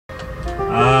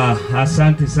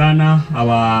Asante sana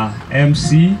our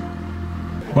MC.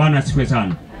 Bwana siwe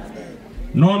sana.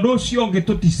 Nondo cio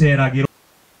ngituticeragira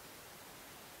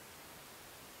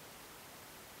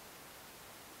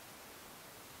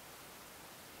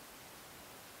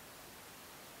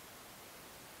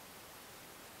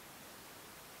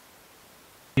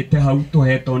ite hau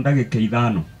tuheto ndagika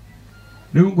 5.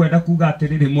 Riu ngwenda kuga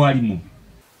atiriri mwarimu.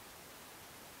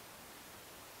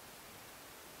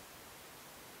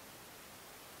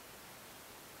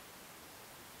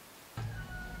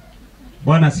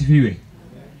 Bwana sifiwe.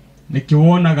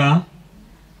 Nikiwonaga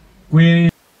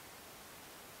kwe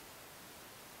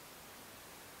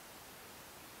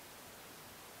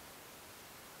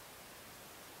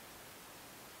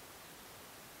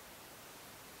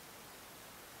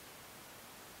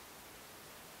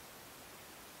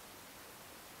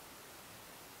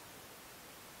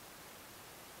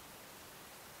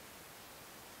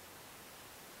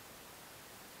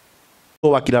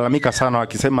wakilalamika sana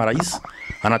wakisema rais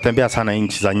anatembea sana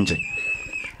nchi za nje.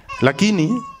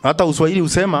 Lakini hata Uswahili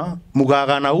usema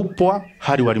mugagana upwa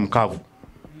hadi wali mkavu.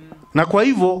 Na kwa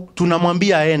hivyo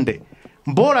tunamwambia aende.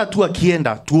 Bora tu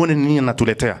akienda tuone nini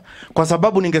anatuletea. Kwa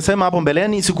sababu ningesema hapo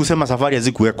mbeleni sikusema safari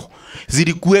hazikuweko.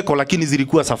 Zilikuweko lakini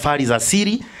zilikuwa safari za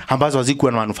siri ambazo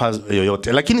hazikuwa na manufaa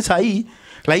yoyote. Lakini saa hii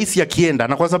rais akienda,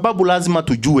 na kwa sababu lazima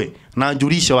tujue na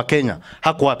ajulishe wa Kenya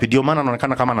hako wapi, ndio maana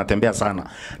anaonekana kama anatembea sana.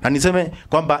 Na niseme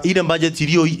kwamba ile budget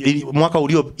iliyo mwaka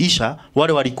ulioisha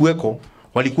wale walikuweko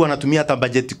walikuwa wanatumia hata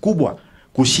budget kubwa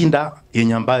kushinda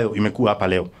yenye ambayo imekuwa hapa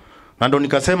leo. Na ndio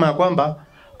nikasema kwamba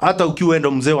hata ukiwa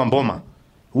ndo mzee wa Mboma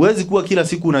huwezi kuwa kila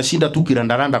siku unashinda tu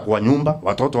kirandaranda kwa nyumba,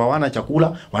 watoto hawana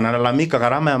chakula, wanalalamika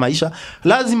gharama ya maisha.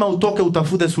 Lazima utoke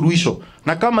utafute suluhisho.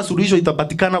 Na kama suluhisho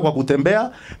itapatikana kwa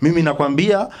kutembea, mimi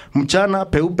nakwambia mchana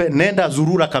peupe nenda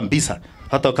zurura kabisa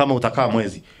hata kama utakaa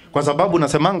mwezi. Kwa sababu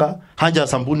nasemanga haja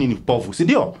sambuni ni povu, si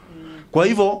ndio? Kwa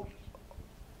hivyo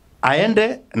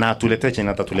aende na atuletee chenye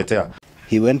atatuletea.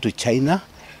 He went to China,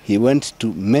 he went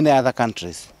to many other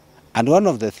countries. And one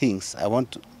of the things I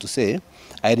want to say,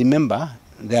 I remember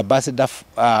the ambassador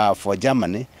for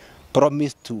Germany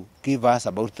promised to give us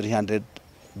about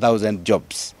 300,000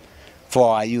 jobs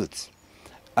for our youth.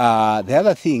 The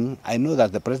other thing, I know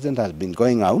that the president has been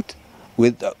going out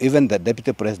with even the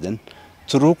deputy president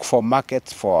to look for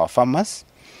markets for our farmers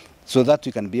so that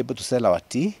we can be able to sell our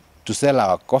tea, to sell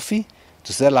our coffee,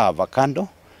 to sell our avocado.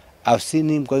 I've seen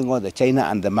him going on to China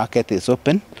and the market is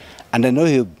open. And I know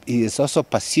he is also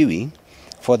pursuing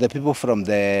for the people from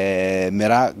the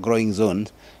Mera growing zone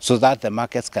so that the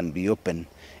markets can be open.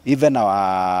 Even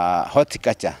our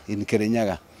horticulture in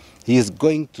Kirinyaga, he is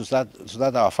going to start so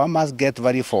that our farmers get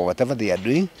value for whatever they are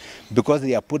doing because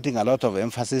they are putting a lot of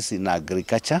emphasis in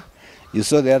agriculture. You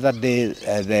saw the other day,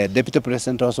 the deputy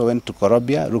president also went to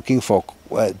Korobia looking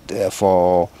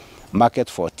for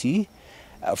market for tea,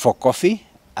 for coffee,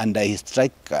 and he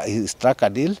struck a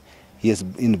deal. He is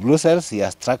in Brussels, he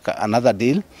has struck another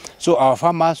deal. So our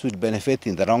farmers will benefit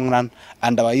in the long run,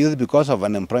 and our youth, because of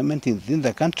unemployment in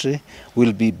the country,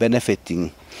 will be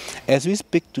benefiting. As we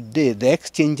speak today, the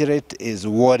exchange rate is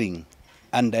worrying.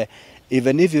 And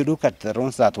even if you look at the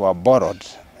loans that were borrowed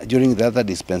during the other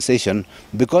dispensation,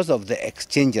 because of the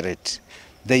exchange rate,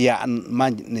 they are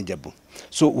unmanageable.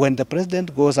 So when the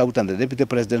president goes out and the deputy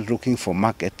president looking for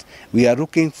market, we are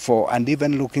looking for, and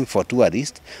even looking for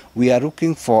tourists, we are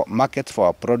looking for market for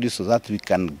our produce so that we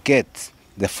can get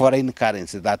the foreign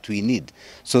currency that we need,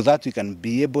 so that we can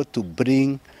be able to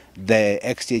bring the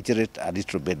exchange rate a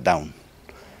little bit down.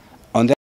 On the